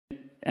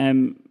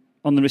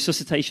on the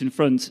resuscitation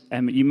front,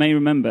 you may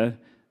remember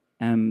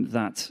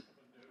that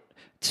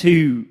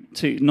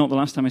not the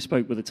last time I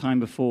spoke, but the time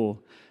before,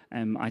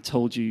 I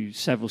told you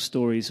several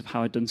stories of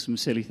how I'd done some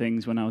silly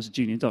things when I was a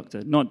junior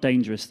doctor. Not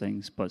dangerous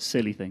things, but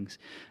silly things.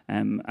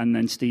 And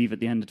then Steve at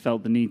the end had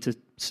felt the need to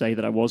say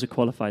that I was a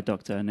qualified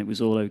doctor and it was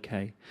all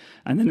okay.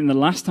 And then in the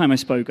last time I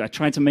spoke, I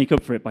tried to make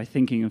up for it by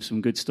thinking of some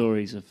good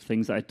stories of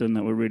things that I'd done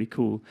that were really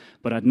cool,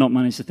 but I'd not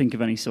managed to think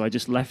of any, so I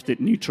just left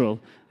it neutral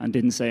and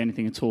didn't say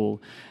anything at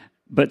all.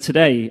 But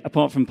today,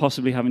 apart from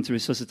possibly having to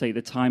resuscitate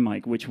the tie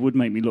mic, which would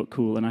make me look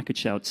cool, and I could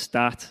shout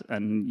 "stat,"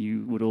 and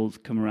you would all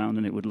come around,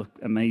 and it would look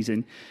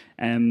amazing.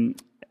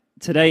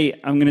 Today,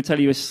 I'm going to tell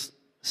you a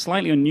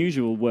slightly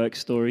unusual work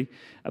story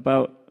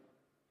about.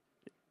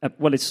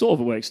 Well, it's sort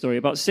of a work story.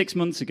 About 6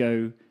 months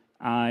ago,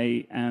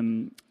 I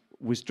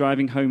was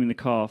driving home in the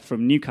car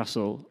from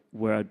Newcastle,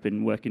 where I'd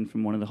been working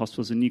from one of the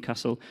hospitals in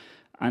Newcastle,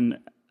 and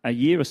a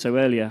year or so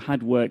earlier,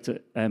 had worked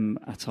at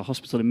a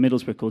hospital in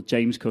Middlesbrough called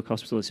James Cook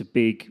Hospital.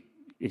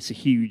 It's a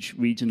huge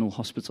regional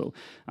hospital,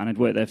 and I'd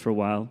worked there for a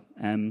while.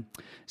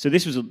 So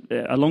this was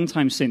a long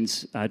time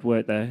since I'd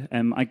worked there.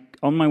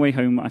 On my way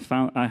home,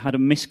 I had a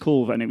missed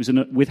call, and it was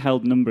a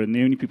withheld number, and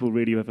the only people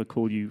really who ever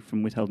call you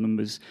from withheld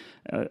numbers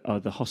are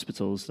the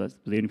hospitals. That's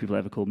the only people that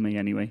ever called me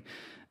anyway.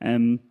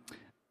 And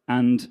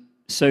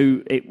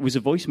so it was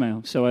a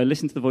voicemail. So I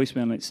listened to the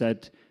voicemail, and it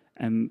said,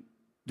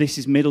 "This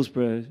is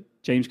Middlesbrough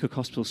James Cook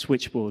Hospital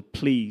switchboard.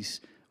 Please,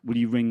 will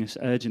you ring us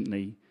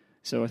urgently?"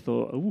 So I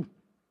thought, oh,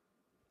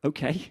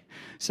 okay.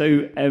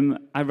 So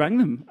I rang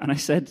them and I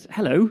said,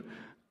 "Hello,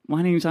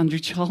 my name's Andrew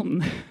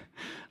Charlton.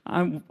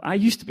 I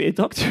used to be a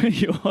doctor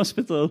at your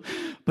hospital,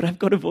 but I've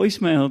got a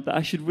voicemail that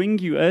I should ring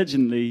you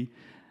urgently."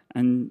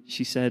 And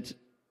she said,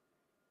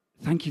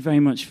 "Thank you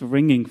very much for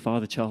ringing,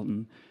 Father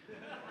Charlton.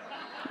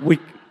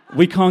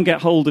 We can't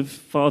get hold of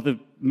Father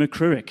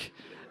McCruick,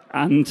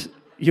 and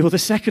you're the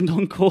second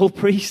on-call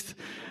priest."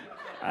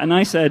 And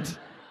I said,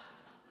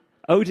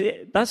 "Oh,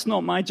 that's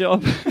not my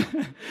job."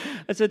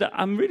 I said,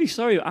 "I'm really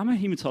sorry. I'm a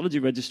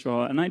hematology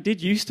registrar, and I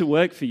did used to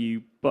work for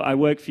you, but I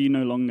work for you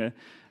no longer."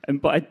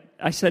 But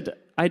I said,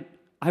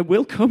 I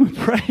will come and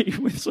pray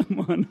with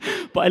someone,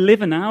 but I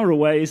live an hour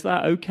away. Is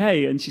that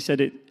okay?" And she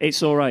said,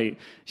 "It's all right."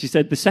 She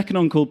said, "The second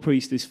on-call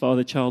priest is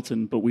Father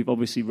Charlton, but we've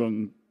obviously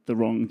rung the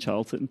wrong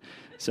Charlton."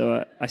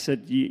 So I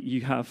said,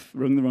 you have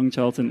rung the wrong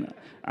Charlton,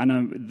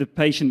 and the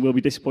patient will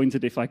be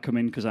disappointed if I come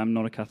in because I'm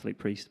not a Catholic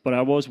priest, but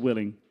I was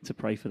willing to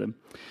pray for them.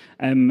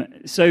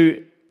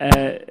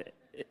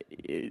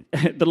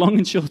 The long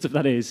and short of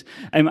that is,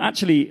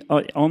 actually,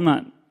 on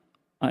that,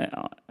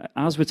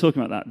 as we're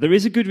talking about that, there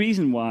is a good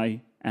reason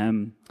why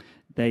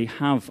they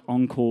have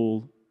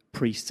on-call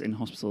priests in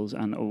hospitals,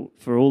 and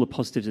for all the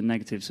positives and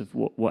negatives of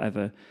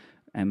whatever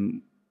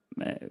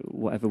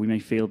we may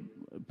feel.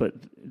 But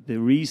the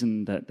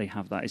reason that they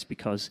have that is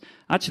because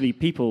actually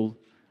people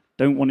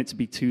don't want it to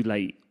be too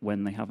late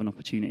when they have an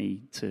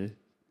opportunity to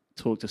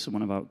talk to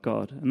someone about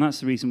God. And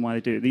that's the reason why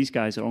they do it. These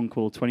guys are on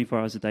call 24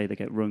 hours a day. They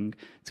get rung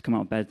to come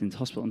out of bed into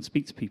hospital and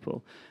speak to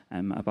people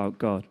about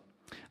God.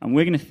 And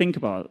we're going to think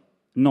about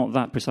not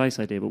that precise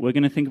idea, but we're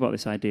going to think about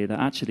this idea that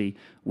actually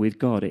with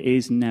God it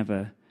is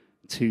never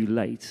too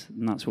late.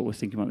 And that's what we're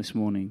thinking about this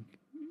morning.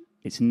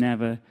 It's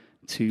never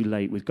too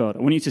late with God. I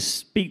want you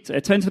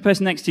to turn to the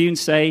person next to you and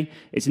say,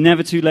 "It's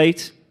never too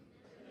late."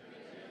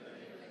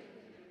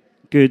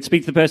 Good.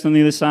 Speak to the person on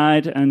the other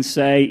side and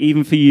say,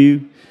 "Even for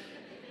you."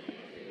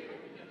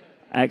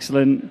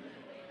 Excellent.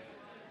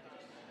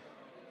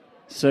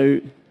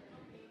 So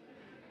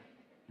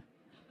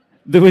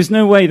there was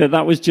no way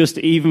that was just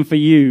even for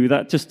you.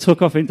 That just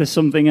took off into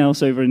something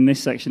else over in this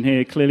section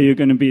here. Clearly you're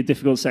going to be a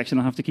difficult section.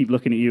 I'll have to keep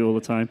looking at you all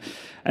the time.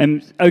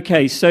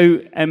 Okay,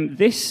 so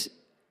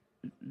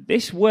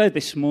this word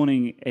this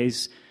morning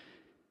is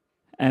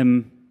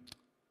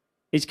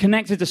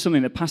connected to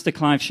something that Pastor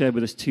Clive shared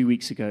with us 2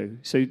 weeks ago.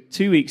 So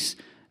 2 weeks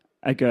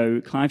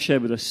ago, Clive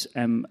shared with us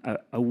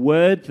a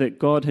word that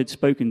God had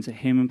spoken to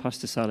him and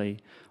Pastor Sally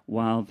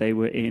while they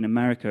were in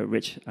America at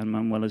Rich and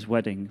Manuela's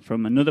wedding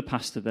from another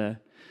pastor there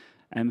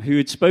who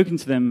had spoken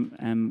to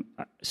them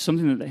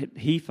something that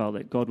he felt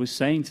that God was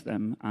saying to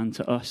them and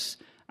to us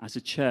as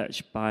a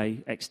church by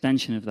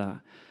extension of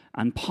that.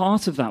 And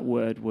part of that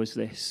word was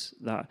this,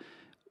 that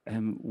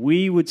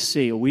we would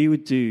see, or we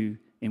would do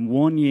in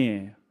 1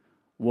 year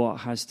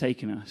what has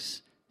taken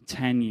us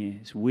 10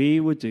 years. We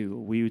would do,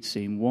 or we would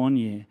see in 1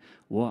 year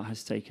what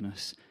has taken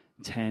us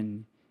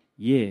 10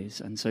 years.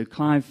 And so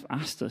Clive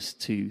asked us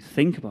to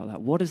think about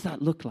that. What does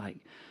that look like?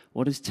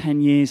 What does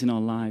 10 years in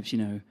our lives,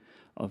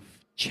 of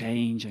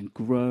change and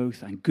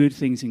growth and good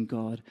things in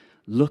God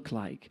look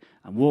like?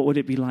 And what would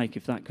it be like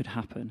if that could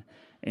happen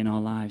in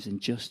our lives in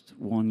just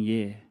 1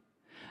 year?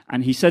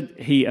 And he said,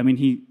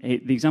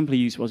 the example he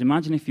used was,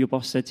 imagine if your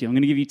boss said to you, "I'm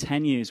going to give you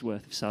 10 years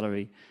worth of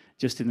salary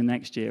just in the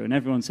next year." And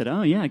everyone said,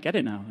 "Oh yeah, I get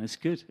it now. That's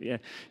good." Yeah.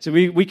 So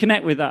we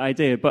connect with that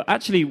idea. But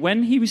actually,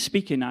 when he was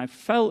speaking, I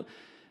felt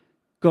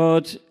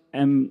God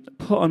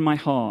put on my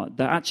heart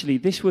that actually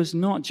this was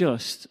not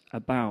just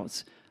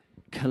about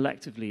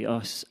collectively,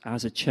 us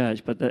as a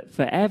church, but that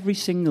for every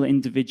single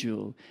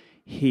individual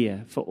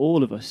here, for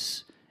all of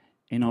us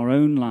in our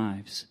own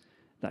lives,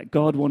 that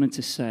God wanted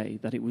to say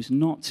that it was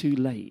not too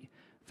late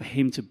for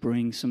him to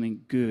bring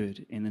something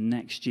good in the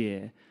next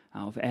year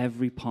out of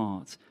every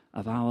part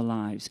of our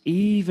lives,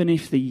 even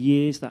if the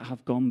years that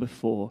have gone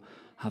before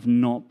have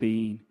not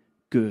been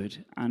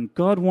good. And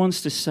God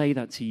wants to say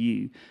that to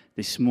you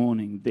this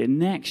morning. The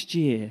next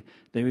year,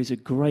 there is a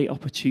great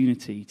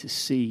opportunity to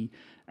see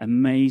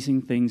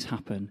amazing things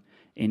happen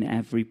in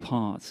every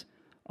part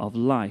of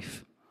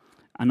life.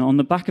 And on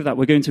the back of that,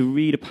 we're going to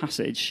read a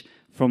passage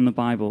from the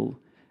Bible,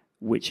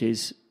 which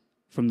is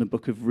from the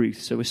book of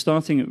Ruth. So we're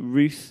starting at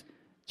Ruth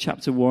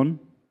chapter 1.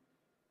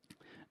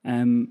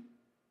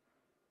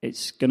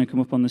 It's going to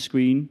come up on the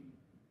screen.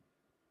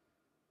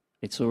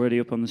 It's already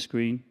up on the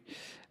screen.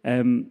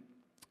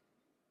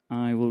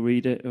 I will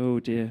read it. Oh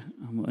dear,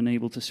 I'm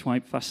unable to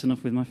swipe fast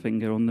enough with my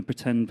finger on the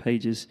pretend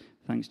pages.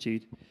 Thanks,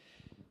 Jude.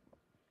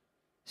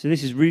 So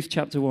this is Ruth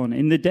chapter 1.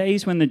 In the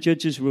days when the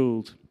judges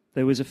ruled,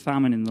 there was a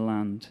famine in the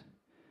land.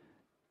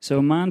 So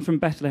a man from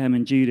Bethlehem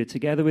in Judah,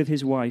 together with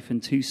his wife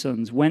and 2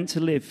 sons, went to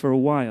live for a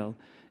while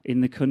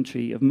in the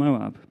country of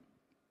Moab.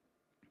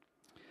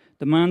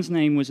 The man's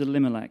name was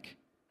Elimelech.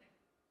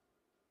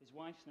 His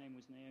wife's name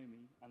was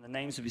Naomi, and the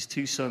names of his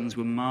 2 sons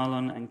were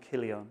Mahlon and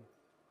Chilion.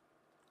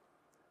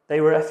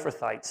 They were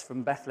Ephrathites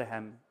from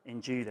Bethlehem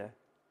in Judah.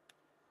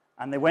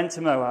 And they went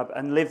to Moab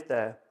and lived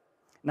there.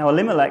 Now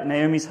Elimelech,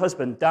 Naomi's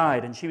husband,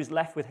 died, and she was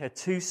left with her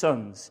 2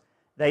 sons.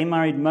 They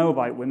married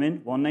Moabite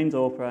women, one named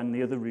Orpah and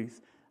the other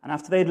Ruth. And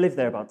after they had lived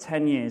there about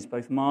 10 years,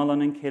 both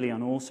Mahlon and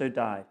Chilion also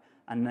died.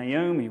 And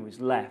Naomi was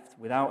left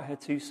without her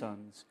 2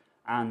 sons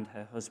and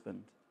her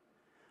husband.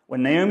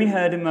 When Naomi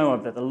heard in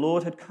Moab that the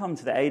Lord had come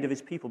to the aid of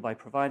his people by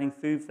providing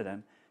food for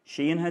them,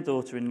 she and her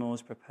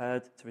daughter-in-laws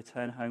prepared to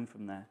return home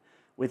from there.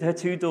 With her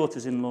 2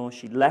 daughters-in-law,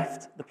 she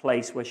left the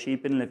place where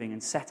she'd been living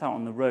and set out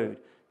on the road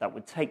that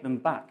would take them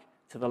back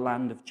to the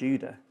land of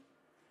Judah.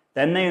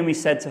 Then Naomi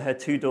said to her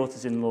 2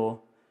 daughters-in-law,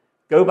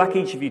 "Go back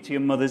each of you to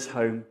your mother's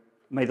home.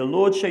 May the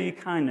Lord show you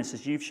kindness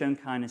as you've shown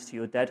kindness to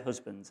your dead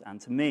husbands and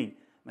to me.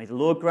 May the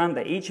Lord grant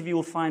that each of you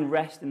will find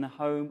rest in the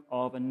home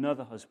of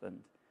another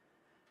husband."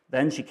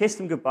 Then she kissed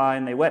them goodbye,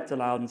 and they wept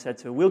aloud and said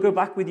to her, "We'll go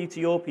back with you to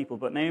your people."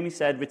 But Naomi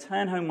said,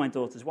 "Return home, my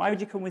daughters. Why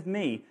would you come with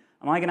me?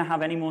 Am I going to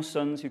have any more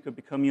sons who could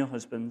become your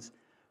husbands?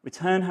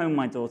 Return home,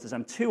 my daughters.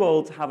 I'm too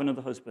old to have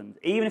another husband.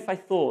 Even if I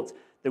thought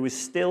there was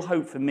still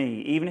hope for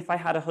me, even if I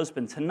had a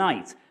husband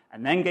tonight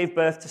and then gave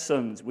birth to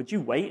sons, would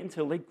you wait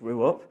until they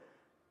grew up?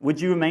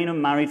 Would you remain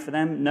unmarried for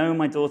them? No,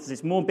 my daughters,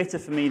 it's more bitter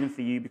for me than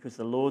for you, because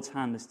the Lord's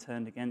hand has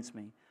turned against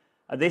me."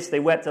 At this, they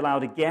wept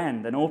aloud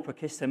again. Then Orpah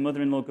kissed her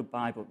mother-in-law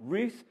goodbye, but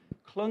Ruth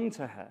clung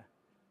to her.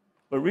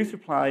 But Ruth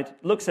replied,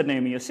 "Look," said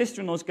Naomi, "your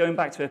sister-in-law's going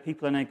back to her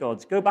people and her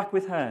gods. Go back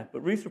with her."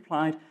 But Ruth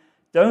replied,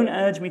 "Don't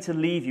urge me to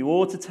leave you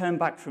or to turn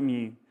back from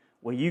you.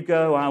 Where you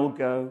go, I will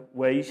go.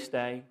 Where you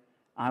stay,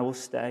 I will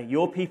stay.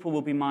 Your people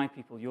will be my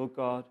people, your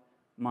God,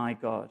 my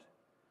God.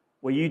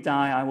 Where you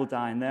die, I will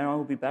die, and there I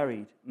will be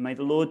buried. May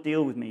the Lord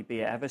deal with me,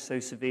 be it ever so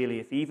severely,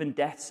 if even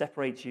death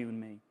separates you and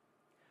me."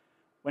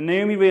 When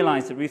Naomi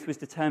realized that Ruth was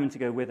determined to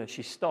go with her,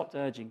 she stopped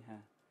urging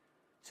her.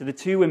 So the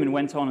 2 women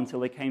went on until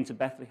they came to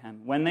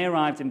Bethlehem. When they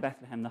arrived in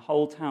Bethlehem, the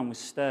whole town was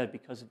stirred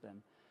because of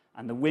them.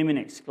 And the women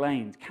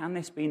exclaimed, "Can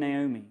this be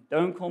Naomi?"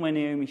 "Don't call me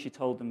Naomi," she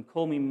told them.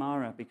 "Call me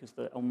Mara, because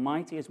the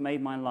Almighty has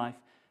made my life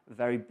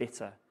very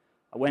bitter.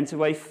 I went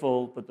away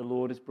full, but the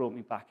Lord has brought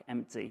me back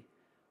empty.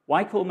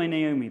 Why call me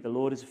Naomi? The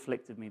Lord has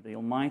afflicted me. The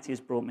Almighty has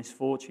brought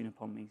misfortune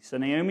upon me." So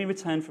Naomi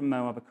returned from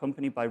Moab,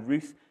 accompanied by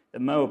Ruth the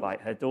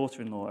Moabite, her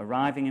daughter-in-law,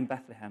 arriving in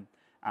Bethlehem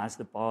as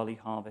the barley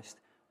harvest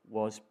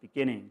was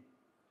beginning.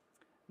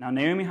 Now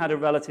Naomi had a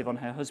relative on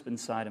her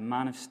husband's side, a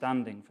man of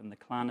standing from the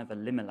clan of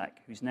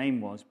Elimelech, whose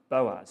name was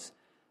Boaz.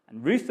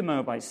 And Ruth the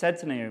Moabite said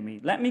to Naomi,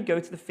 "Let me go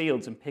to the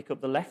fields and pick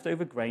up the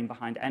leftover grain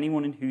behind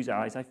anyone in whose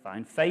eyes I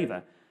find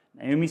favor."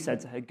 Naomi said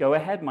to her, "Go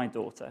ahead, my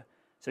daughter."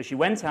 So she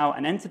went out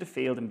and entered a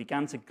field and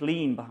began to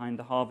glean behind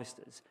the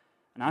harvesters.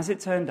 And as it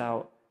turned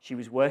out, she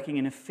was working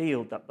in a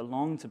field that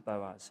belonged to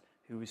Boaz,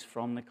 who was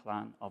from the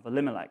clan of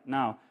Elimelech.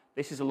 Now,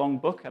 this is a long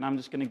book, and I'm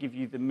just going to give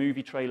you the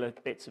movie trailer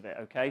bits of it,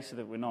 okay, so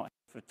that we're not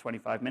for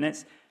 25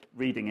 minutes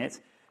reading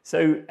it.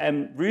 So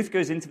Ruth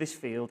goes into this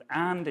field,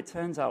 and it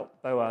turns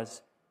out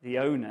Boaz, the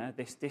owner,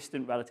 this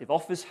distant relative,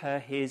 offers her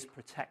his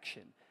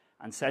protection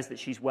and says that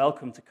she's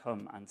welcome to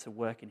come and to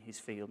work in his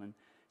field. And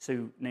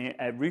so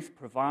Ruth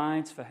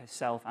provides for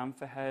herself and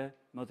for her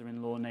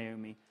mother-in-law,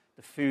 Naomi,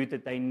 the food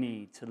that they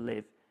need to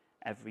live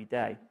every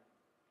day.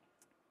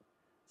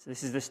 So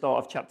this is the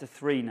start of chapter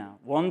 3 now.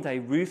 One day,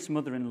 Ruth's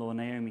mother-in-law,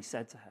 Naomi,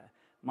 said to her,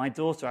 "My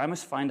daughter, I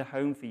must find a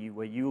home for you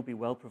where you will be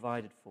well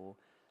provided for.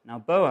 Now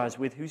Boaz,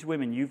 with whose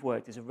women you've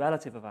worked, is a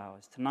relative of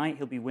ours. Tonight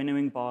he'll be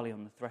winnowing barley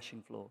on the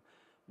threshing floor.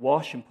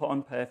 Wash and put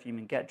on perfume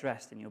and get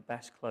dressed in your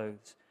best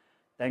clothes.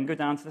 Then go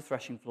down to the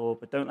threshing floor,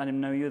 but don't let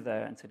him know you're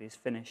there until he has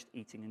finished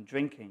eating and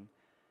drinking."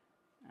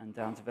 And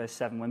down to verse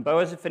 7. When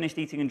Boaz had finished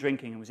eating and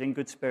drinking and was in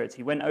good spirits,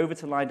 he went over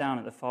to lie down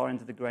at the far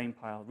end of the grain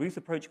pile. Ruth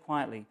approached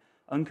quietly,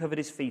 uncovered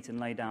his feet, and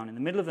lay down. In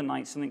the middle of the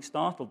night, something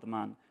startled the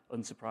man,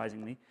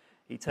 unsurprisingly.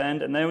 He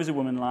turned, and there was a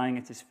woman lying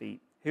at his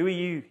feet. "Who are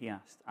you?" he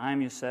asked. "I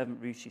am your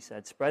servant Ruth," she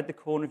said. "Spread the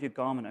corner of your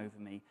garment over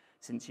me,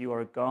 since you are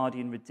a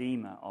guardian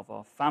redeemer of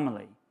our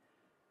family."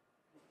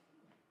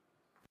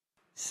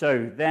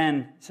 So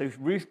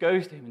Ruth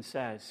goes to him and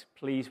says,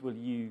 "Please, will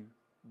you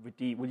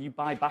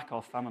buy back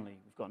our family?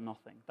 We've got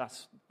nothing."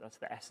 That's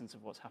the essence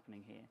of what's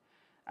happening here.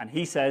 And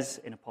he says,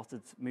 in a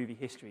potted movie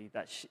history,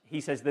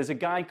 he says, "There's a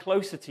guy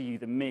closer to you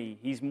than me.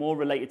 He's more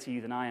related to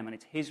you than I am, and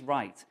it's his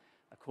right,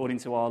 according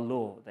to our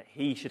law, that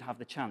he should have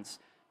the chance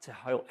to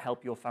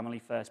help your family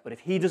first. But if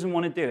he doesn't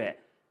want to do it,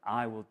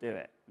 I will do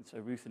it." And so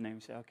Ruth and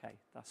Naomi say, "Okay,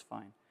 that's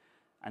fine."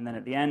 And then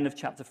at the end of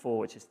chapter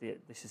 4,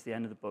 this is the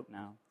end of the book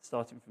now,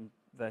 starting from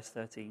verse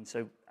 13.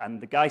 And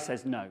the guy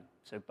says no,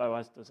 so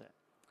Boaz does it.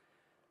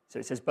 So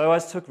it says,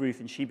 Boaz took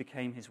Ruth, and she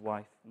became his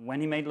wife. And when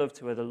he made love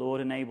to her, the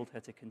Lord enabled her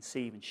to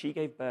conceive, and she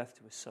gave birth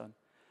to a son.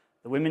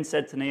 The women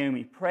said to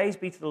Naomi, "Praise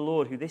be to the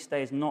Lord, who this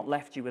day has not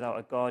left you without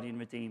a guardian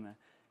redeemer.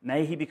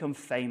 May he become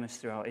famous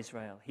throughout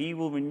Israel. He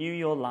will renew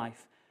your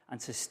life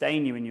and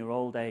sustain you in your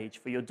old age.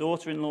 For your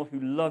daughter-in-law, who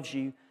loves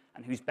you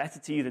and who's better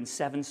to you than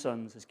 7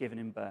 sons, has given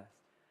him birth."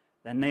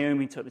 Then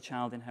Naomi took the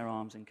child in her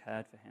arms and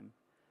cared for him.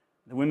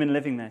 The women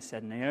living there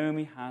said,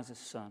 "Naomi has a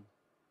son."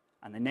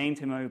 And they named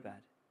him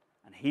Obed.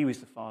 And he was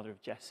the father of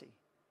Jesse,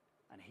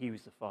 and he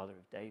was the father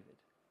of David.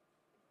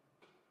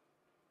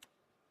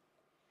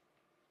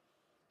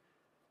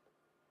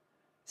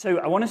 So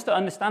I want us to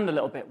understand a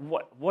little bit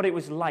what it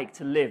was like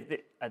to live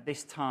at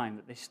this time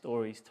that this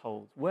story is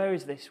told. Where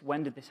is this?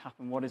 When did this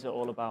happen? What is it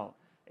all about?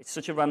 It's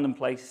such a random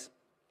place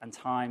and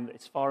time that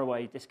it's far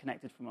away,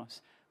 disconnected from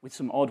us, with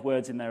some odd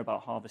words in there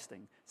about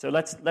harvesting. So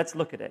let's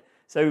look at it.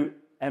 So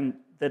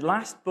the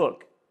last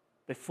book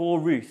before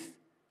Ruth,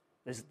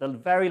 there's the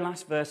very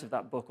last verse of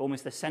that book,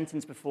 almost a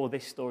sentence before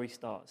this story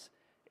starts.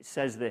 It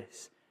says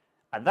this: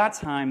 "At that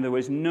time there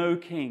was no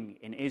king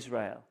in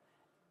Israel.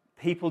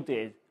 People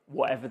did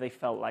whatever they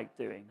felt like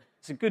doing."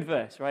 It's a good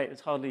verse, right? It's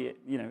hardly,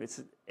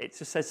 it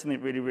just says something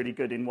really, really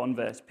good in one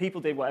verse.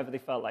 People did whatever they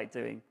felt like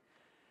doing.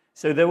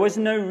 So there was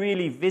no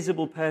really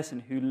visible person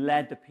who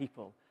led the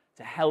people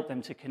to help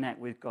them to connect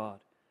with God.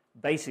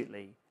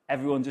 Basically,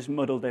 everyone just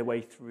muddled their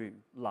way through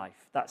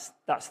life. That's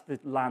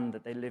the land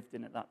that they lived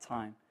in at that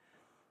time.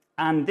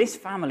 And this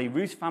family,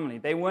 Ruth's family,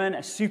 they weren't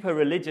a super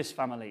religious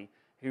family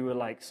who were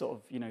like sort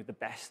of, the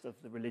best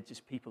of the religious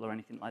people or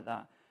anything like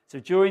that. So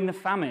during the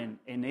famine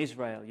in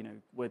Israel,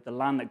 with the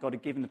land that God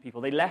had given the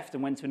people, they left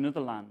and went to another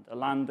land, a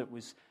land that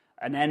was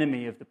an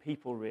enemy of the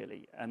people,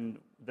 really,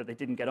 and that they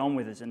didn't get on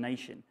with as a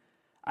nation.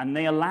 And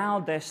they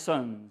allowed their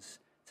sons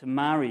to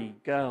marry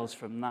girls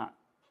from that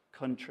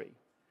country,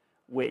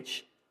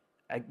 which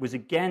was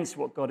against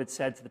what God had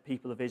said to the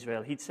people of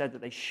Israel. He'd said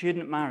that they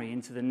shouldn't marry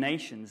into the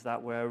nations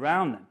that were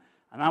around them.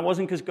 And that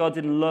wasn't because God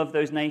didn't love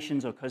those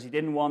nations or because he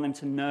didn't want them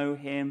to know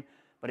him,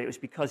 but it was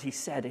because he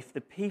said if the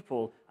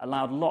people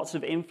allowed lots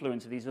of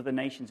influence of these other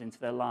nations into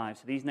their lives,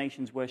 so these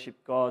nations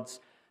worshiped gods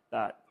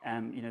that,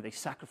 they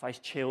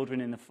sacrificed children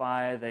in the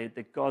fire,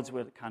 the gods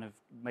were kind of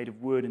made of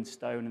wood and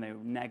stone, and they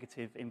were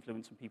negative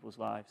influence on people's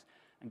lives.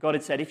 And God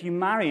had said, if you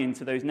marry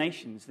into those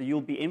nations, then you'll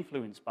be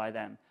influenced by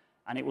them,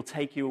 and it will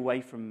take you away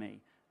from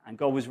me. And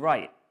God was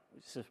right,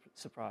 which is a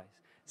surprise.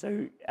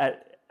 So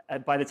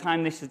by the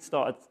time this had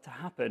started to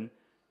happen,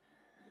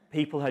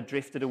 people had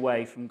drifted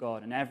away from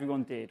God, and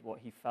everyone did what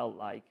he felt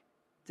like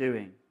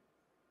doing.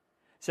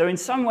 So in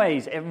some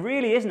ways, it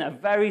really isn't a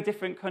very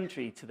different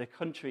country to the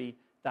country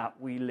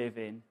that we live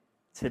in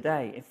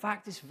today. In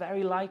fact, it's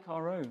very like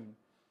our own.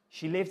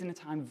 She lived in a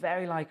time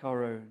very like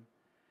our own.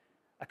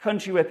 A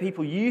country where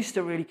people used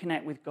to really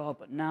connect with God,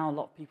 but now a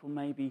lot of people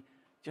may be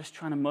just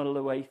trying to muddle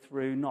their way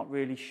through, not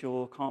really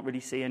sure, can't really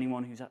see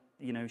anyone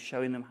who's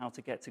showing them how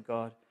to get to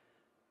God.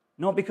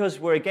 Not because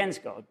we're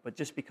against God, but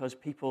just because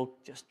people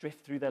just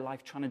drift through their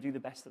life trying to do the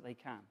best that they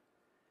can.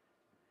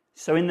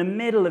 So in the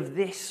middle of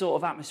this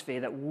sort of atmosphere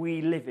that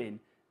we live in,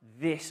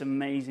 this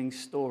amazing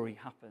story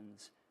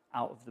happens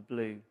out of the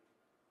blue.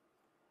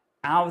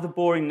 Out of the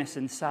boringness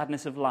and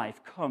sadness of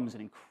life comes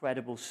an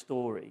incredible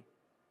story.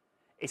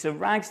 It's a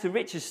rags to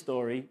riches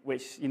story,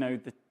 which,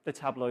 the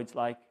tabloids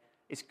like.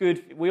 It's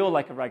good. We all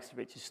like a rags to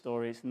riches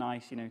story. It's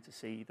nice, to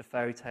see the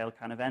fairy tale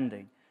kind of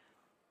ending.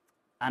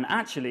 And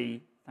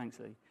actually, thanks,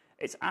 Lee,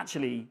 it's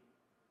actually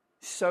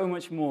so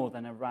much more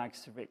than a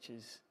rags to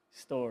riches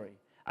story.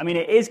 I mean,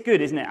 it is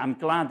good, isn't it? I'm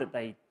glad that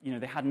they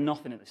had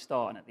nothing at the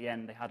start and at the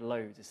end they had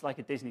loads. It's like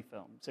a Disney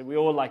film. So we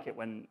all like it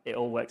when it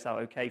all works out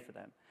okay for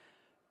them.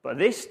 But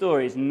this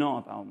story is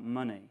not about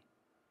money.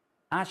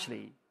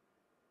 Actually,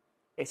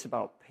 it's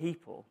about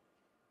people.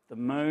 The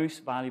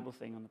most valuable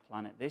thing on the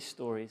planet. This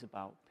story is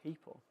about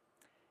people.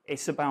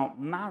 It's about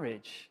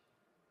marriage.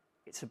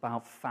 It's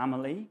about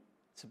family.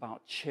 It's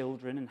about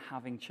children and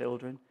having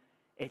children.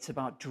 It's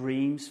about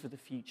dreams for the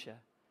future.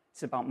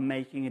 It's about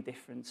making a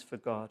difference for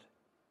God.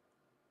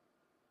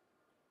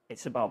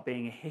 It's about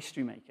being a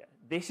history maker.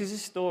 This is a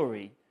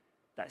story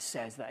that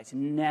says that it's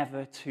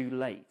never too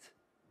late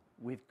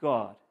with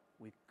God.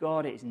 With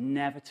God, it is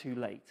never too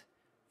late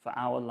for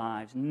our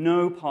lives.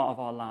 No part of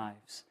our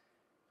lives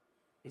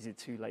is it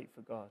too late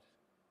for God.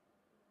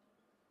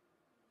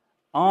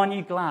 Aren't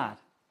you glad?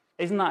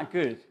 Isn't that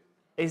good?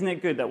 Isn't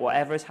it good that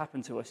whatever has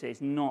happened to us,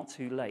 it's not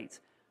too late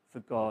for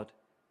God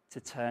to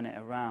turn it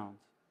around?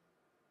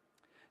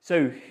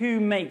 So who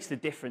makes the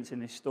difference in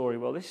this story?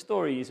 Well, this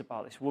story is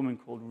about this woman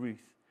called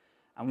Ruth.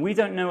 And we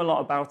don't know a lot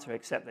about her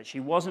except that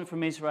she wasn't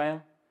from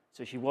Israel,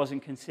 so she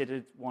wasn't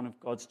considered one of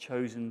God's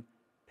chosen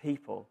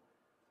people,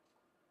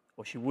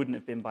 or she wouldn't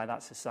have been by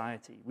that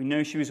society. We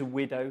know she was a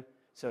widow,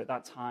 so at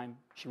that time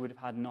she would have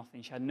had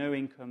nothing. She had no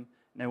income,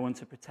 no one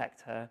to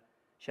protect her.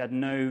 She had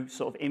no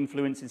sort of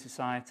influence in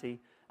society.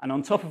 And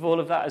on top of all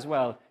of that as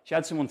well, she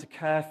had someone to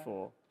care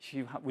for.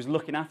 She was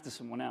looking after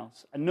someone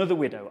else, another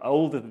widow,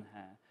 older than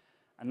her.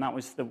 And that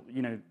was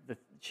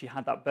she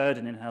had that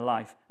burden in her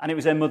life. And it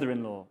was her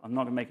mother-in-law. I'm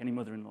not going to make any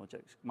mother-in-law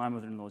jokes. My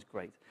mother-in-law is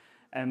great.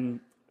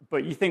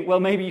 But you think, well,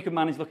 maybe you can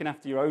manage looking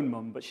after your own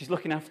mum, but she's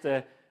looking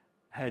after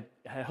her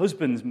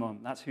husband's mum.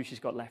 That's who she's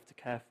got left to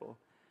care for.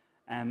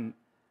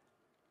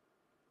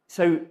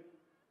 So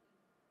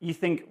you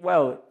think,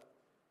 well,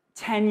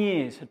 10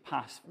 years had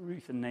passed for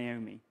Ruth and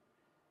Naomi.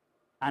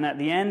 And at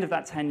the end of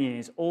that 10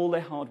 years, all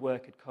their hard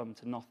work had come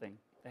to nothing.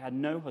 They had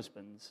no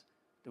husbands.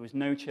 There was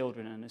no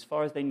children. And as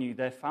far as they knew,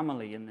 their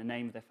family and the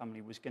name of their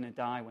family was going to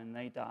die when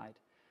they died.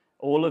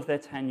 All of their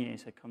 10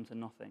 years had come to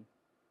nothing.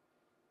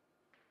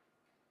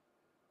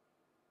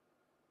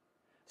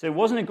 So it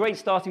wasn't a great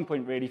starting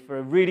point, really, for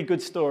a really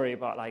good story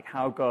about like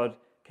how God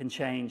can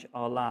change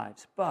our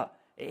lives. But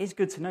it is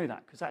good to know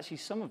that, because actually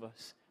some of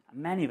us,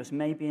 and many of us,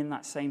 may be in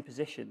that same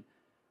position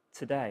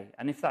today.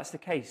 And if that's the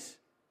case,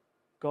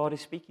 God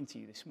is speaking to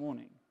you this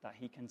morning that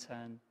he can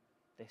turn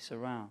this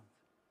around.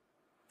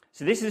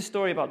 So this is a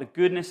story about the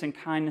goodness and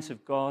kindness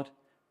of God.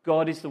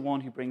 God is the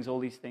one who brings all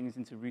these things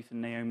into Ruth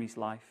and Naomi's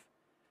life.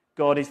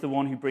 God is the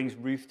one who brings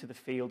Ruth to the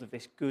field of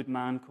this good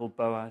man called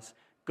Boaz.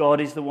 God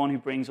is the one who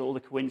brings all the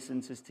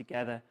coincidences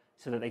together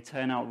so that they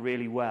turn out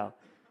really well.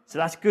 So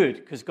that's good,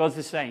 because God's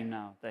the same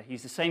now. That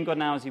he's the same God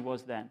now as he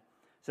was then.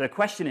 So the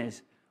question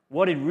is,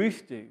 what did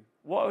Ruth do?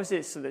 What was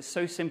it that's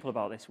so simple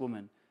about this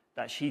woman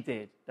that she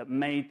did that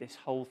made this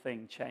whole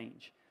thing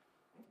change?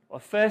 Well,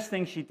 the first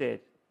thing she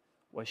did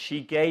was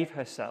she gave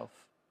herself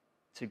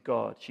to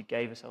God. She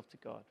gave herself to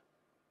God.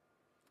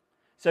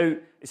 So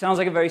it sounds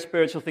like a very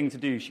spiritual thing to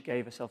do. She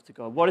gave herself to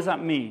God. What does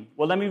that mean?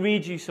 Well, let me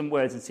read you some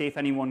words and see if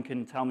anyone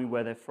can tell me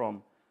where they're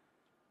from.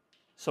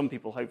 Some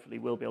people hopefully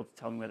will be able to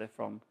tell me where they're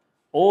from.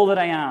 All that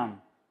I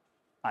am,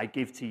 I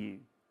give to you.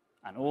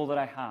 And all that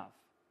I have,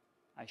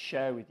 I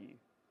share with you.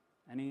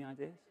 Any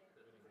ideas?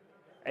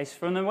 It's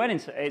from the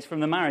wedding. It's from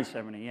the marriage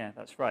ceremony. Yeah,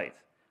 that's right.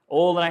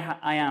 All that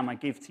I am, I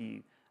give to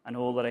you. And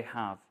all that I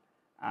have,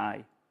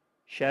 I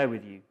share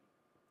with you.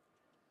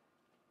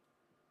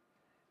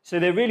 So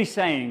they're really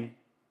saying,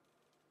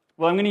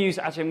 well, I'm going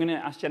to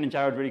ask Jen and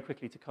Jared really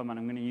quickly to come, and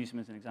I'm going to use them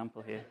as an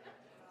example here.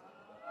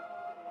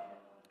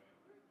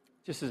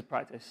 Just as a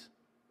practice.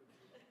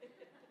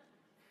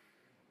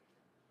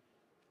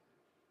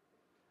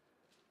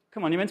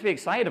 Come on, you're meant to be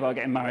excited about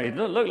getting married.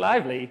 Look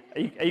lively.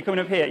 Are you coming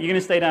up here? Are you going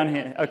to stay down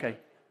here? Okay.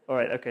 All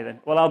right, okay then.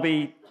 Well, I'll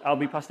be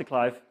Pastor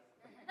Clive.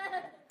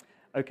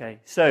 Okay,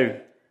 so,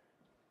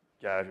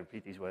 Jared,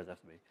 repeat these words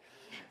after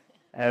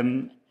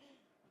me.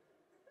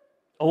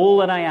 All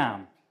that I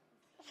am,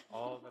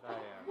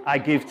 I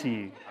give to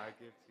you.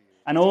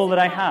 And all that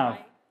I have,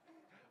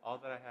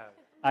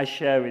 I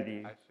share with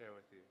you.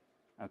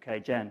 Okay,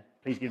 Jen,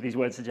 please give these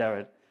words to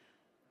Jared.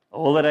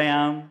 All that I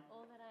am,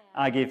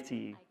 I give to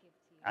you.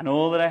 And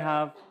all that I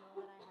have,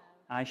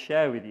 I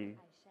share with you.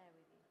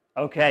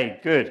 Okay,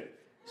 good.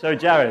 So,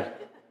 Jared,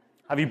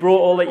 have you brought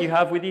all that you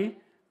have with you?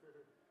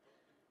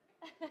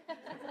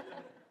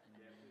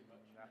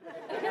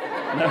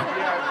 No.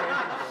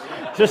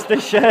 Just the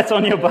shirt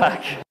on your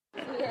back.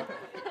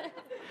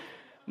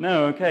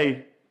 No,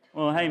 okay.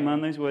 Well, hey,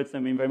 man, those words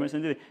don't mean very much,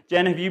 do they?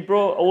 Jen, have you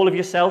brought all of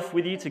yourself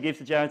with you to give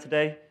to Jared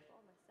today?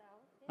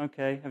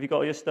 Okay. Have you got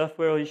all your stuff?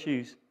 Where are all your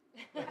shoes?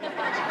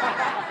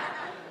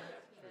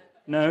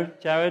 No?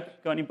 Jared,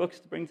 got any books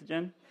to bring to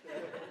Jen?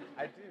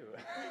 I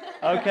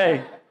do.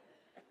 Okay.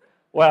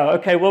 Wow,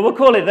 okay. Well, we'll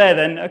call it there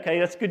then. Okay,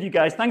 that's good, you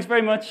guys. Thanks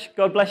very much.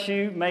 God bless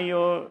you. May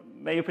your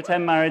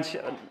pretend marriage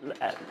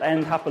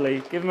end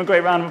happily. Give them a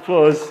great round of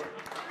applause.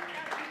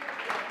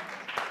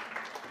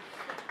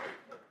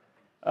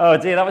 Oh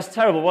dear, that was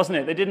terrible, wasn't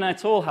it? They didn't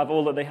at all have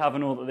all that they have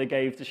and all that they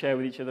gave to share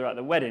with each other at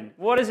the wedding.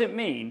 What does it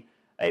mean?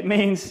 It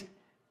means,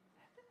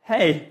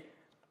 hey,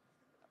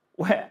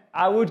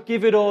 I would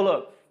give it all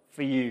up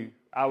for you.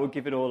 I would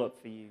give it all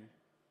up for you.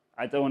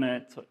 I don't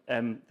want to,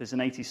 there's an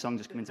 80s song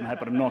just coming to my head,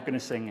 but I'm not going to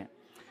sing it.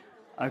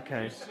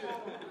 Okay.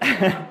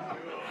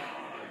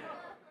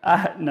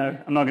 No,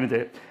 I'm not going to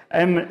do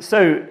it.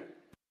 So,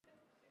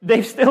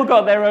 they've still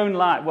got their own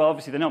life. Well,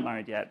 obviously, they're not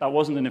married yet. That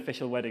wasn't an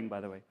official wedding,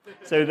 by the way.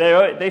 So,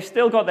 they've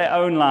still got their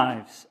own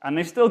lives, and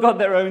they've still got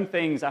their own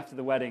things after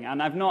the wedding. And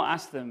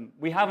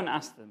we haven't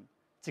asked them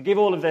to give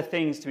all of their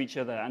things to each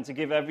other and to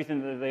give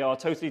everything that they are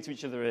totally to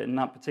each other in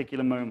that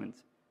particular moment.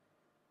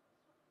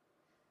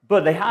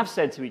 But they have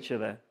said to each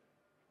other,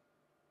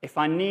 if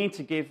I need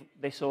to give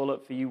this all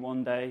up for you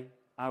one day,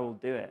 I will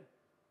do it.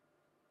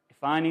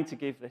 If I need to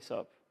give this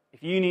up,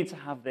 if you need to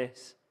have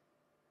this,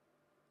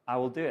 I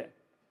will do it.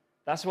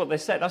 That's what they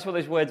said. That's what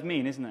those words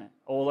mean, isn't it?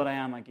 All that I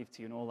am, I give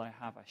to you, and all that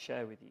I have, I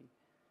share with you.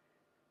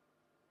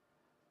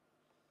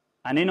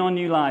 And in our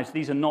new lives,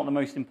 these are not the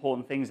most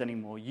important things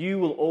anymore. You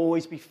will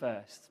always be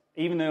first.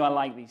 Even though I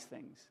like these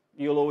things,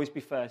 you'll always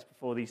be first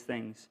before these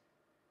things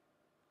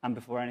and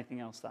before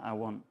anything else that I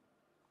want.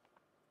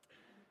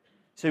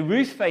 So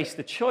Ruth faced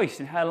the choice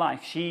in her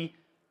life. She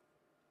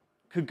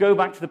could go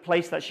back to the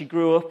place that she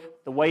grew up,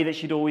 the way that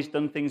she'd always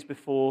done things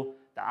before,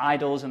 the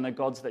idols and the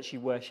gods that she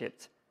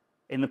worshipped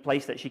in the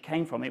place that she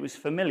came from. It was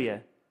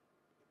familiar.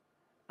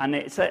 And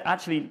it's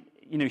actually,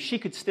 she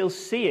could still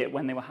see it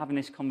when they were having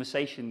this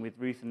conversation with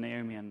Ruth and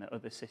Naomi and the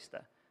other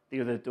sister, the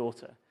other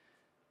daughter.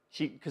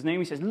 Because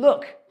Naomi says,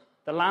 look,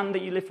 the land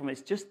that you live from,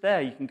 it's just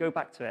there. You can go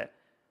back to it.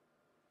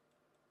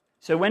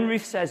 So when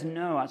Ruth says,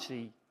 no,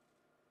 actually,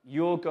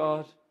 your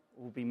God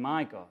will be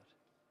my God.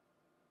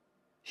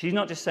 She's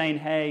not just saying,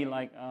 hey,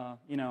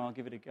 I'll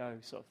give it a go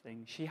sort of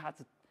thing. She had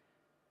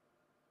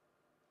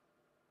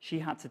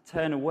to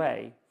turn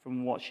away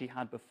from what she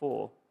had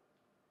before.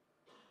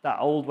 That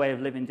old way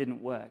of living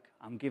didn't work.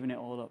 I'm giving it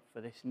all up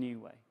for this new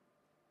way.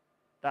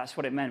 That's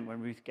what it meant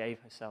when Ruth gave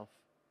herself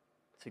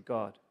to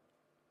God.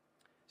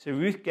 So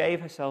Ruth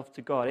gave herself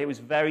to God. It was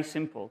very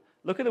simple.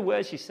 Look at the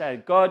words she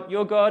said. God,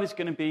 your God is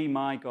going to be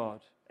my God.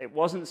 It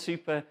wasn't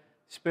super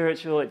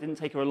spiritual. It didn't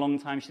take her a long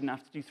time. She didn't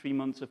have to do 3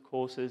 months of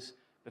courses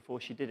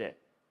before she did it.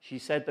 She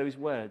said those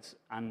words,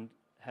 and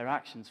her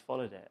actions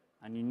followed it.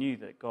 And you knew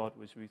that God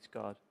was Ruth's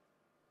God.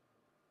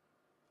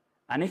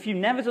 And if you've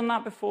never done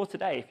that before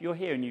today, if you're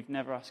here and you've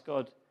never asked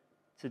God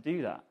to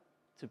do that,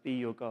 to be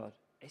your God,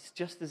 it's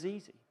just as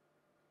easy.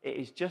 It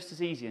is just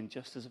as easy and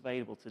just as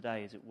available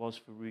today as it was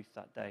for Ruth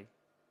that day.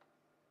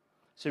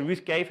 So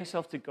Ruth gave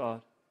herself to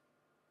God,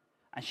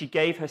 and she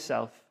gave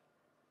herself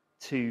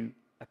to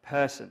a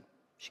person.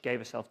 She gave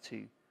herself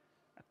to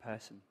a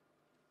person.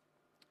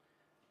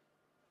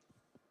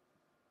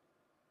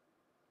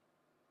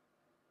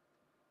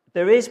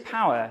 There is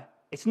power.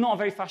 It's not a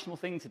very fashionable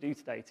thing to do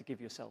today, to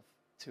give yourself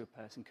to a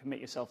person,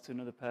 commit yourself to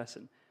another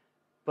person.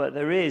 But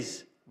there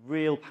is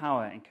real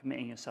power in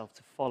committing yourself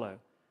to follow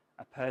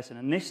a person.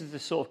 And this is the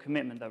sort of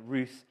commitment that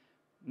Ruth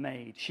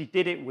made. She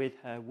did it with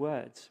her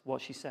words,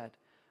 what she said.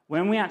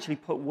 When we actually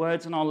put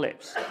words on our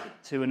lips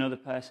to another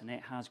person,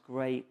 it has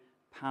great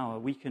power.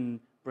 We can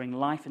bring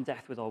life and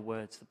death with our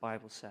words, the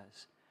Bible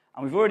says.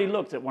 And we've already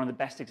looked at one of the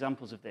best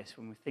examples of this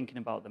when we're thinking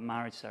about the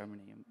marriage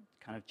ceremony and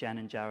kind of Jen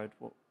and Jared,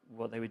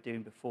 what they were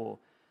doing before.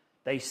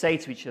 They say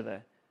to each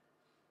other,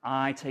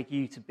 I take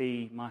you to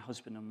be my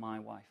husband and my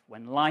wife.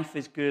 When life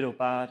is good or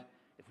bad,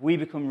 if we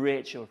become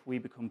rich or if we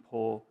become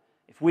poor,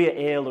 if we are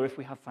ill or if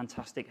we have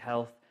fantastic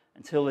health,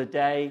 until the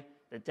day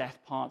that death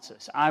parts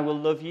us, I will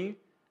love you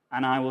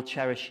and I will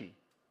cherish you.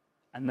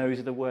 And those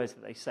are the words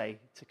that they say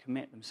to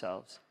commit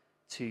themselves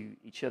to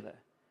each other.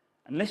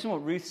 And listen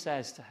what Ruth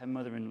says to her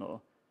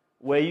mother-in-law.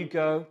 Where you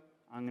go,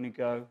 I'm going to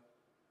go.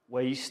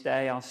 Where you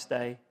stay, I'll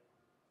stay.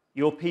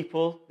 Your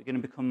people are going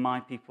to become my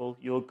people.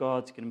 Your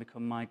God's going to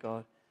become my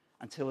God.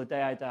 Until the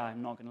day I die,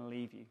 I'm not going to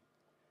leave you.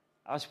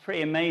 That was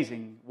pretty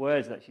amazing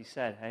words that she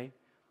said, hey?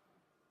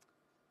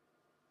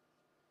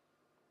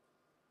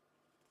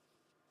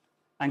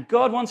 And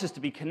God wants us to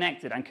be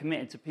connected and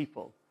committed to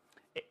people.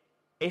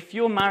 If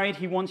you're married,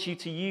 he wants you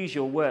to use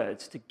your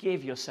words to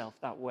give yourself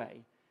that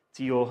way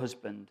to your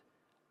husband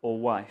or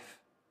wife.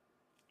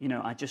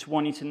 I just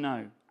want you to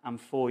know I'm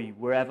for you.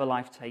 Wherever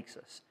life takes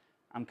us,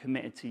 I'm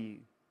committed to you.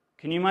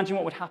 Can you imagine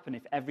what would happen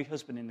if every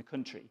husband in the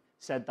country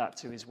said that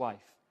to his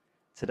wife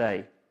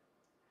today?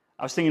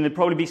 I was thinking there'd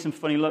probably be some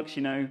funny looks,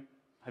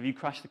 Have you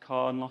crashed the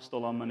car and lost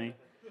all our money?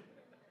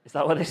 Is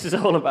that what this is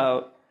all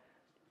about?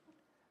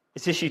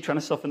 It's just you trying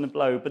to soften the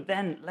blow. But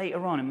then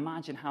later on,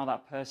 imagine how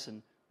that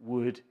person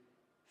would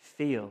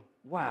feel.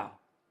 Wow,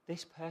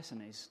 this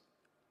person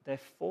they're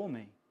for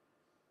me.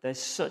 There's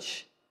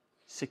such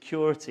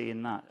security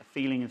in that, a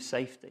feeling of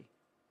safety.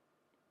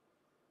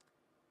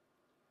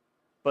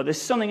 But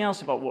there's something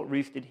else about what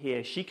Ruth did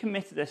here. She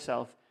committed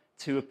herself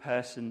to a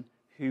person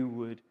who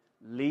would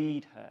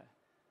lead her.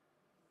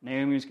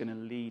 Naomi was going to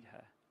lead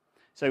her.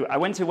 So I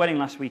went to a wedding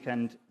last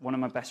weekend. One of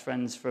my best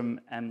friends from,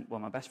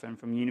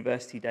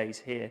 university days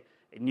here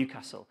in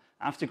Newcastle.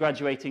 After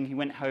graduating, he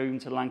went home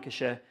to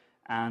Lancashire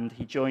and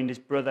he joined his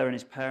brother and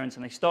his parents,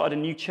 and they started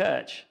a new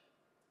church.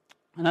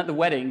 And at the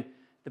wedding,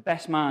 the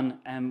best man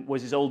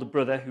was his older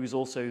brother, who was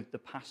also the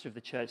pastor of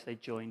the church they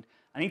joined.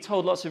 And he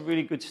told lots of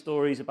really good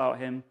stories about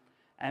him.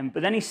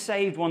 But then he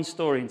saved one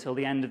story until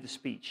the end of the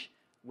speech,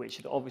 which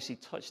had obviously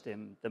touched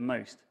him the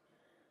most.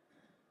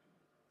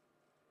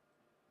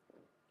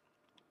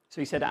 So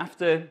he said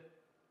after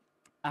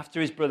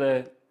his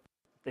brother,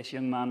 this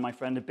young man, my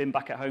friend, had been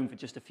back at home for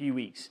just a few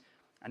weeks,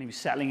 and he was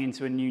settling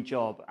into a new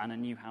job and a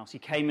new house, he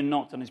came and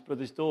knocked on his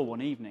brother's door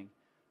one evening.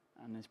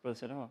 And his brother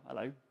said, oh,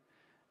 hello.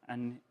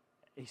 And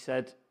he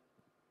said,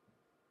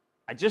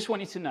 I just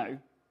want you to know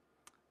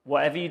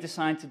whatever you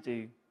decide to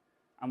do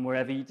and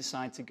wherever you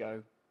decide to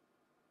go,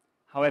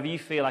 however you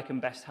feel I can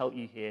best help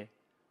you here,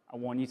 I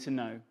want you to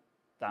know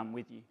that I'm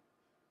with you.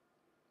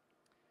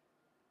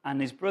 And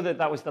his brother,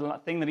 that was the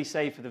thing that he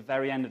saved for the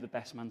very end of the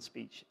best man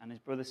speech. And his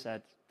brother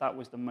said, that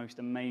was the most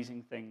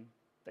amazing thing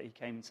that he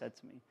came and said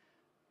to me.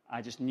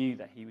 I just knew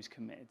that he was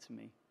committed to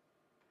me.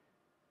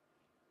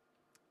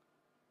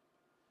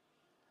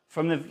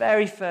 From the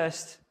very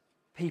first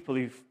people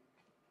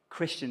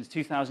Christians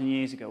 2,000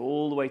 years ago,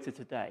 all the way to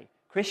today,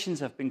 Christians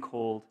have been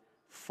called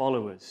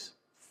followers,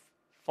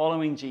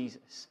 following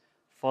Jesus,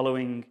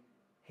 following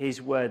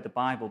his word, the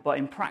Bible. But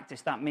in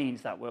practice, that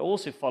means that we're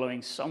also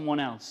following someone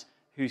else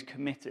who's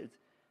committed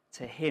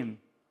to him.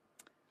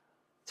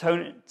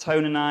 Tone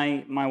and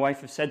I, my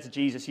wife, have said to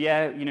Jesus,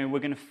 yeah, we're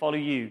going to follow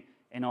you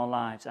in our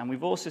lives. And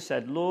we've also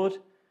said, Lord,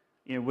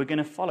 we're going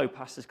to follow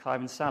Pastors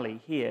Clive and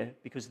Sally here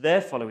because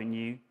they're following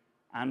you,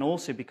 and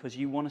also because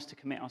you want us to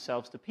commit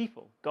ourselves to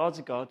people. God's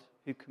a God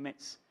who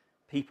commits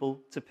people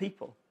to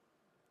people.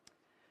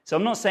 So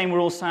I'm not saying we're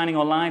all signing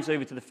our lives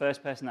over to the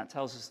first person that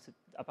tells us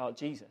about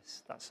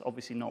Jesus. That's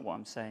obviously not what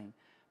I'm saying.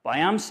 But I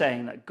am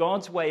saying that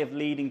God's way of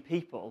leading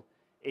people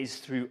is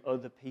through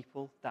other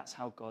people. That's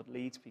how God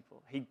leads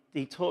people.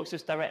 He talks to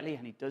us directly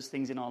and he does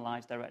things in our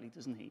lives directly,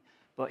 doesn't he?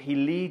 But he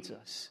leads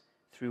us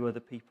through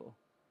other people.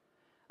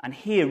 And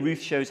here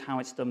Ruth shows how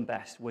it's done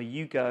best. Where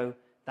you go,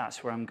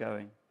 that's where I'm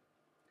going.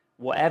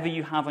 Whatever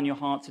you have on your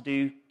heart to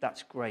do,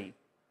 that's great.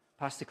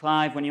 Pastor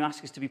Clive, when you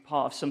ask us to be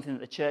part of something that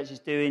the church is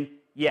doing,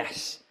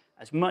 yes,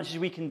 as much as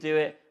we can do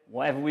it,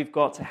 whatever we've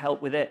got to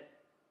help with it,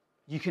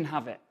 you can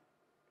have it.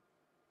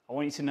 I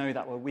want you to know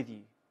that we're with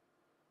you.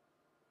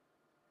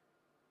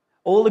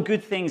 All the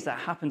good things that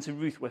happened to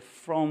Ruth were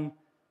from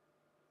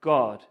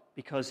God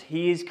because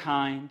he is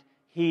kind,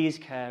 he is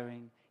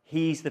caring,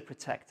 he's the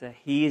protector,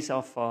 he is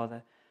our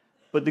Father.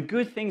 But the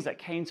good things that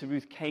came to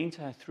Ruth came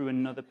to her through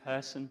another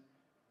person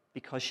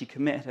because she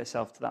committed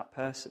herself to that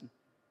person.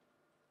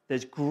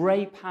 There's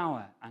great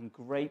power and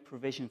great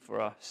provision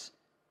for us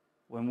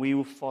when we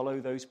will follow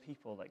those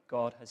people that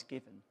God has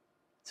given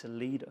to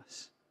lead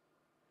us.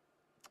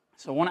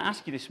 So I want to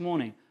ask you this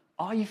morning,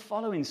 are you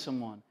following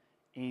someone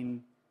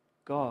in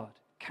God?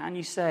 Can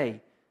you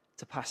say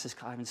to Pastors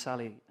Clive and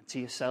Sally and to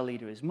your cell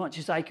leader, as much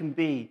as I can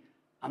be,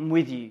 I'm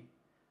with you.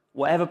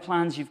 Whatever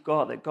plans you've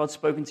got that God's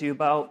spoken to you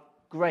about,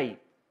 great.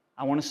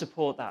 I want to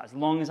support that. As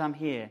long as I'm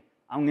here,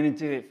 I'm going to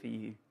do it for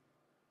you.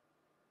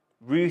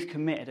 Ruth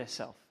committed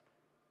herself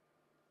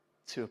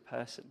to a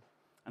person.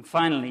 And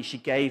finally, she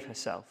gave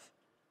herself.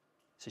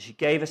 So she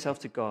gave herself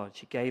to God,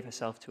 she gave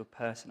herself to a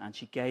person, and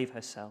she gave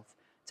herself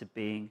to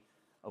being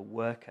a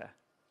worker.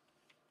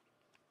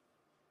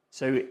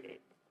 So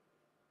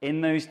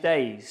in those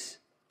days,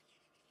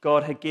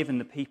 God had given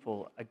the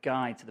people a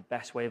guide to the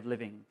best way of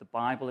living. The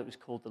Bible, it was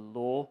called the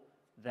law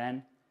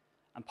then.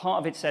 And part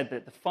of it said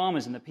that the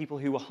farmers and the people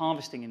who were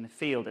harvesting in the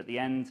field at the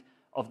end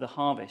of the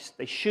harvest,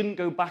 they shouldn't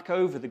go back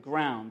over the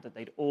ground that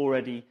they'd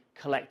already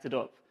collected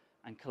up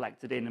and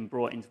collected in and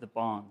brought into the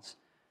barns.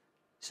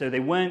 So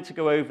they weren't to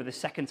go over the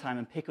second time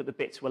and pick up the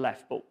bits that were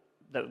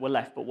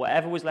left, but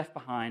whatever was left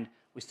behind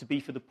was to be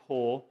for the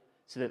poor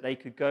so that they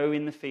could go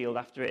in the field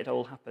after it had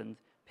all happened,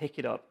 pick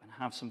it up and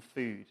have some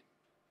food.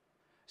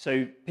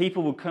 So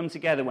people would come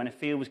together when a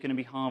field was going to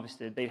be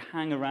harvested. They'd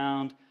hang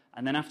around,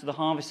 and then after the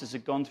harvesters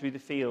had gone through the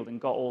field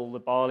and got all the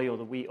barley or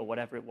the wheat or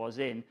whatever it was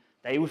in,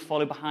 they would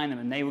follow behind them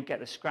and they would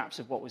get the scraps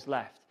of what was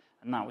left.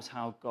 And that was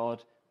how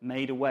God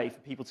made a way for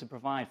people to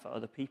provide for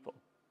other people.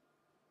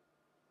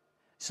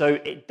 So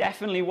it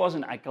definitely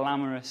wasn't a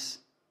glamorous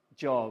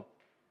job.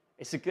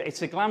 It's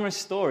a glamorous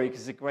story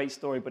because it's a great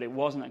story, but it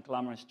wasn't a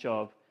glamorous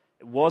job.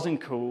 It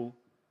wasn't cool.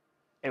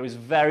 It was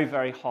very,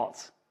 very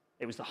hot.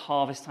 It was the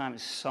harvest time, it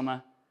was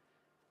summer,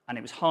 and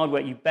it was hard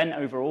work. You bent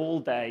over all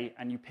day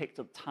and you picked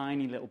up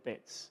tiny little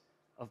bits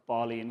of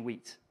barley and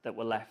wheat that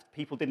were left.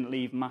 People didn't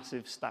leave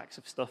massive stacks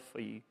of stuff for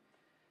you,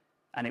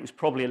 and it was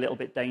probably a little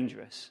bit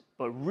dangerous.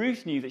 But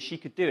Ruth knew that she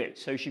could do it,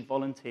 so she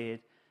volunteered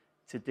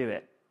to do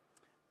it.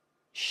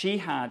 She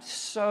had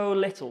so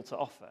little to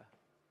offer.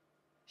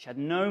 She had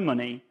no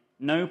money,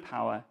 no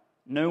power,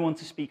 no one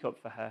to speak up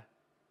for her,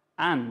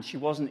 and she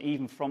wasn't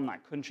even from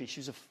that country. She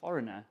was a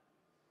foreigner.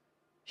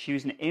 She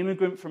was an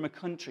immigrant from a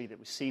country that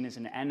was seen as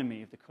an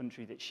enemy of the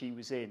country that she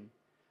was in.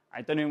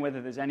 I don't know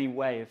whether there's any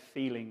way of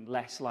feeling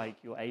less like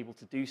you're able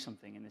to do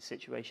something in the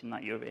situation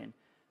that you're in,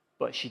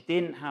 but she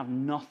didn't have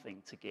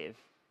nothing to give.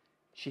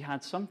 She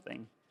had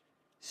something.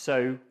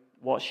 So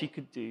what she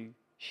could do,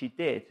 she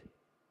did.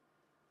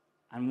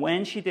 And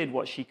when she did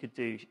what she could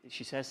do,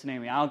 she says to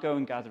Naomi, I'll go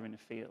and gather in a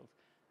field.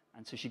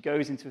 And so she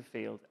goes into a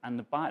field, and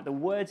the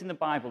words in the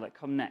Bible that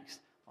come next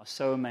are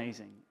so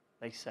amazing.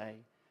 They say,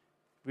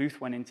 Ruth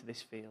went into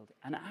this field,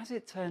 and as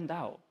it turned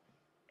out,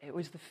 it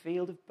was the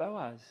field of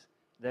Boaz,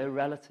 their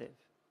relative.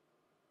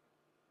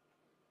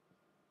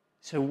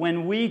 So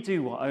when we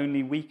do what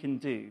only we can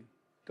do,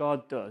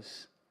 God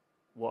does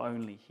what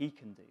only he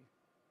can do.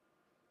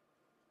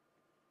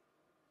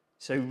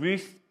 So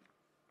Ruth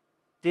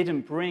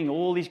didn't bring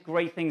all these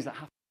great things that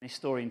happened this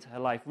story into her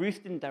life.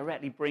 Ruth didn't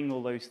directly bring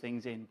all those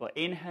things in, but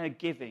in her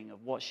giving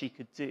of what she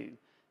could do,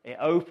 it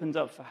opened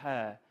up for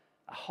her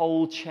a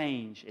whole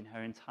change in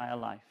her entire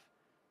life.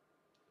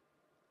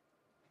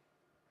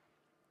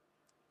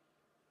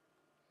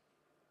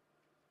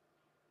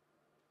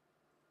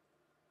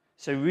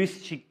 So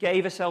Ruth, she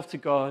gave herself to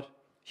God,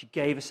 she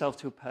gave herself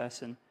to a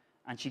person,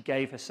 and she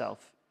gave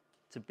herself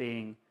to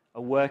being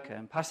a worker.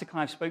 And Pastor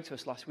Clive spoke to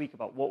us last week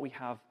about what we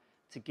have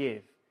to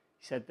give.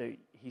 He said that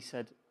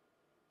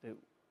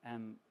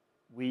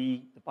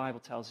the Bible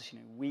tells us,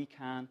 we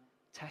can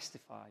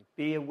testify,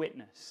 be a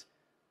witness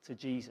to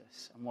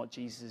Jesus and what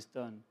Jesus has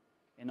done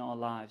in our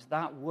lives.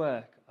 That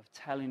work of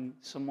telling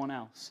someone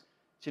else,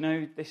 do you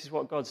know, this is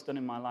what God's done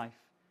in my life.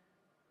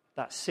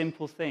 That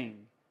simple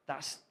thing,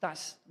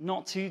 that's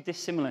not too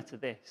dissimilar to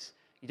this.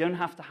 You don't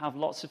have to have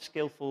lots of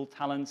skillful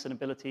talents and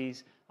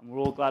abilities, and we're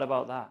all glad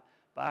about that.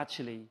 But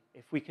actually,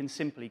 if we can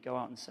simply go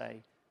out and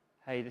say,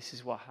 hey, this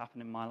is what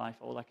happened in my life,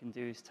 all I can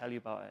do is tell you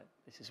about it,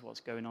 this is what's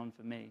going on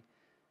for me,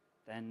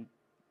 then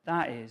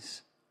that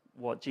is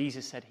what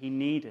Jesus said he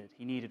needed.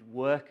 He needed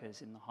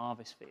workers in the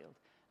harvest field.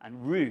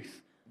 And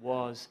Ruth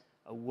was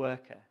a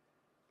worker.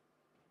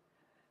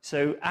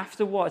 So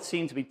after what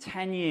seemed to be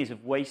 10 years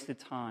of wasted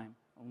time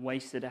and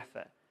wasted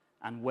effort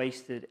and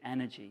wasted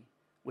energy,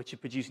 which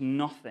had produced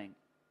nothing,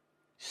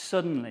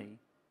 suddenly,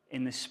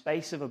 in the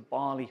space of a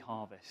barley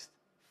harvest,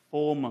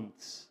 4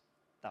 months,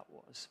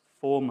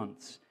 4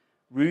 months,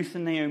 Ruth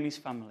and Naomi's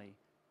family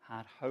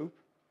had hope,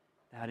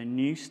 they had a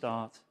new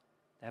start,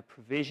 they had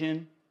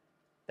provision,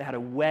 they had a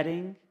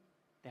wedding,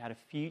 they had a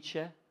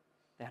future,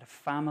 they had a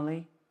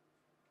family,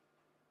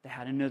 they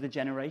had another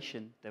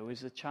generation, there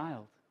was a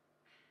child.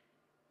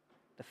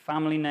 The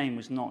family name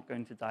was not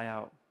going to die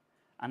out.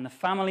 And the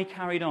family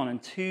carried on,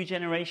 and 2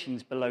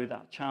 generations below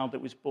that child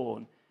that was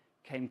born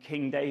came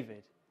King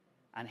David.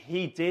 And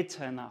he did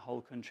turn that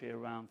whole country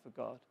around for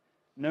God.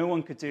 No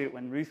one could do it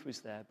when Ruth was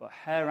there, but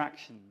her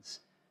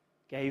actions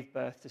gave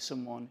birth to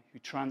someone who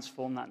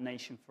transformed that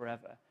nation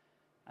forever.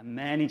 And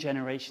many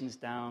generations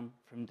down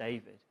from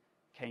David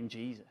came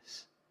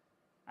Jesus.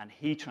 And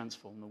he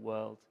transformed the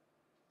world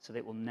so that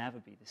it will never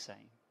be the same.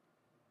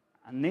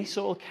 And this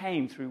all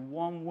came through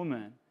one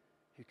woman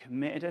who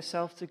committed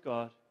herself to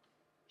God.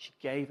 She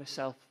gave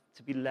herself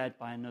to be led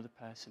by another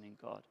person in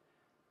God.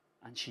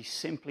 And she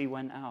simply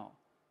went out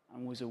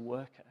and was a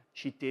worker.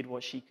 She did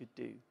what she could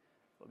do.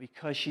 But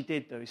because she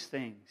did those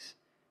things,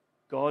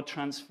 God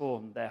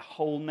transformed their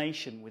whole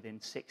nation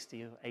within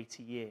 60 or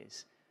 80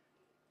 years,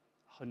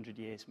 100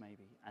 years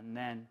maybe. And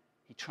then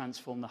he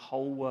transformed the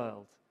whole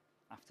world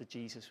after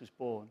Jesus was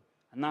born.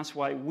 And that's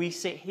why we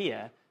sit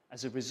here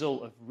as a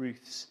result of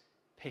Ruth's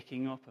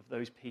picking up of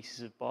those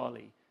pieces of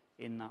barley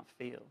in that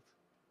field.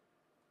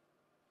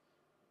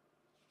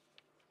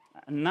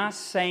 And that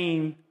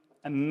same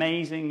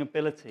amazing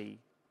ability,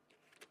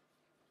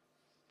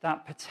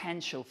 that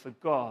potential for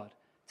God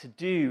to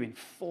do in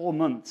 4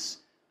 months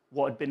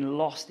what had been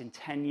lost in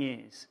 10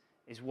 years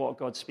is what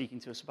God's speaking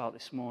to us about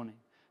this morning.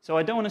 So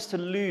I don't want us to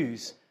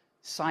lose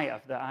sight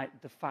of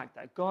the fact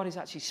that God is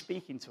actually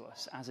speaking to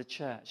us as a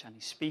church, and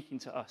he's speaking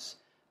to us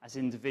as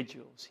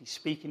individuals. He's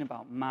speaking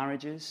about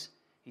marriages.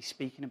 He's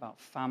speaking about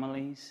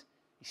families.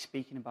 He's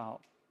speaking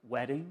about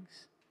weddings.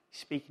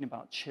 He's speaking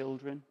about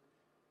children.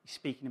 He's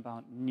speaking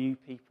about new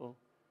people.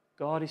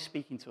 God is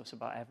speaking to us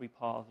about every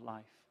part of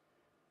life.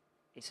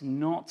 It's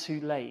not too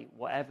late,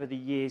 whatever the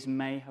years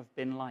may have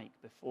been like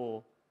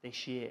before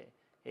this year.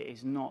 It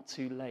is not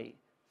too late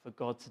for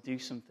God to do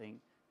something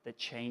that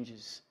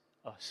changes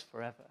us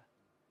forever.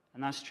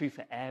 And that's true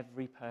for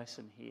every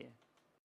person here.